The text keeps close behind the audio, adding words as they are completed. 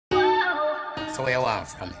So where you want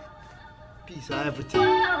from me? Piece of everything.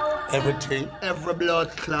 Everything? Every blood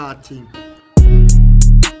clotting.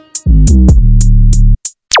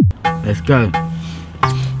 Let's go.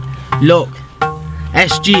 Look,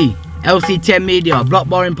 SG, Lctm Media, Block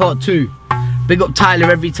Baring Part 2. Big up Tyler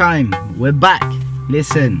every time. We're back.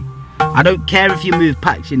 Listen, I don't care if you move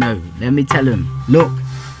packs, you know. Let me tell him. Look,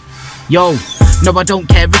 yo. No, I don't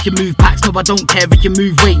care if you move packs. No, I don't care if you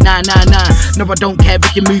move weight. Nah. No, I don't care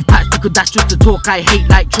if you move packs, because that's just the talk I hate,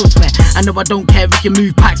 like, trust me. I know I don't care if you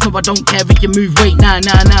move packs. No, I don't care if you move weight. Nah.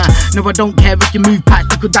 No, I don't care if you move packs,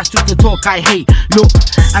 because that's just the talk I hate. Look,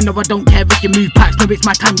 I know I don't care if you move packs. No, it's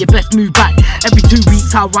my time, you best move back. Every 2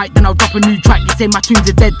 weeks I'll write, then I'll drop a new track. You say my tunes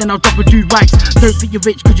are dead, then I'll drop a do rights. Don't think you're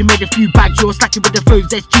rich, cause you made a few bags. You're slacking with the flows,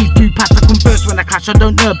 SG's blue pass. I come first when I clash, I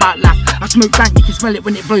don't know about last. I smoke dank, you can smell it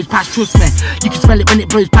when it blows past, trust me. You can smell it when it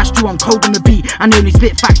blows past you. I'm cold on the beat, and I only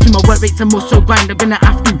spit facts to my work rates and more so grind. I'm gonna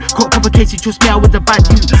have to caught proper cases, trust me, I was a bad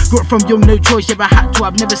dude. Grew up from young, no choice, yeah I had to.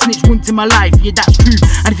 I've never snitched once in my life, yeah that's true.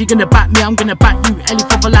 And if you're gonna back me, I'm gonna back you. Ellie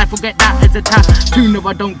for life, will get that as a tattoo. No,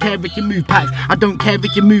 I don't care if you move packs. I don't care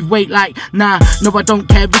if you move weight, like, nah. No, I don't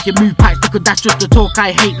care if you move packs, because that's just the talk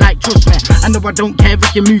I hate, like, trust me. I know I don't care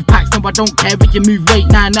if you move packs. No, I don't care if you move weight,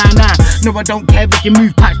 nah. No, I don't care if you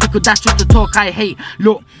move packs, because that's just the talk I hate.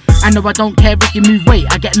 Look, I know I don't care if you move weight.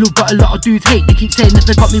 I get love, but a lot of dudes hate. They keep saying that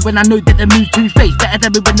they got me when I know that they move two-faced. Better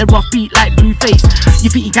than me when they're off beat like Blueface. You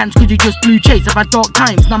think you can't cause you just blue chase. I've had dark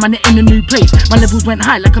times, now man in a new place. My levels went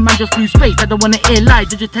high like a man just flew space. I don't wanna hear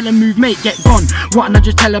lies, I just tell him move mate, get gone. What, and I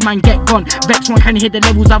just tell a man get gone. Vex one, can you hear the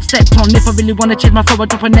levels I've stepped on? If I really wanna change my flow, I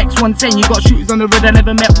drop a next one. Saying you got shooters on the road, I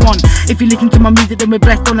never met one. If you listen to my music, then we're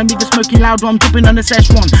blessed on. I'm either smoking loud or I'm dropping on the sesh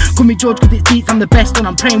one. Call me George cause it's beats, I'm the best on.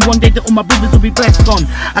 I'm praying one day that all my brothers will be blessed on.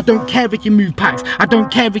 I don't care if you move packs. I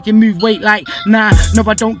don't care if you move weight, like, nah. No,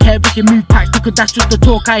 I don't care if you move packs, because that's just the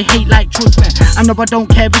talk I hate, like, trust me. I know I don't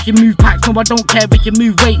care if you move packs. No, I don't care if you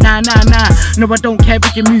move weight, nah. No, I don't care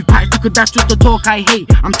if you move packs, because that's just the talk I hate.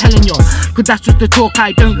 I'm telling you, cause that's just the talk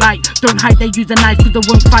I don't like. Don't hide, they use a knife cause they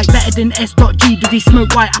won't fight. Better than S.G, does he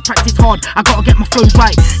smoke white? I practice hard, I gotta get my flows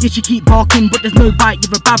right. Yes, you keep barking, but there's no bite.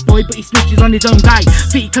 You're a bad boy, but he snitches on his own guy.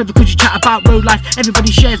 Pretty clever cause you chat about road life.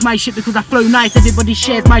 Everybody shares my shit because I flow nice. Everybody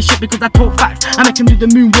shares my shit because I talk facts. I make them do the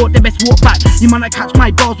moonwalk, they best walk back. You might not catch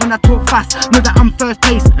my bars when I talk fast. Know that I'm first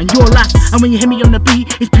place and you're last. And when you hear me on the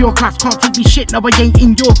beat, it's pure class. Can't take me shit, no I ain't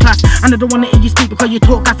in your class. And I don't wanna hear you speak because you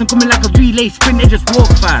talk fast. I'm coming like a relay sprint, they just walk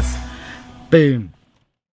fast. Boom.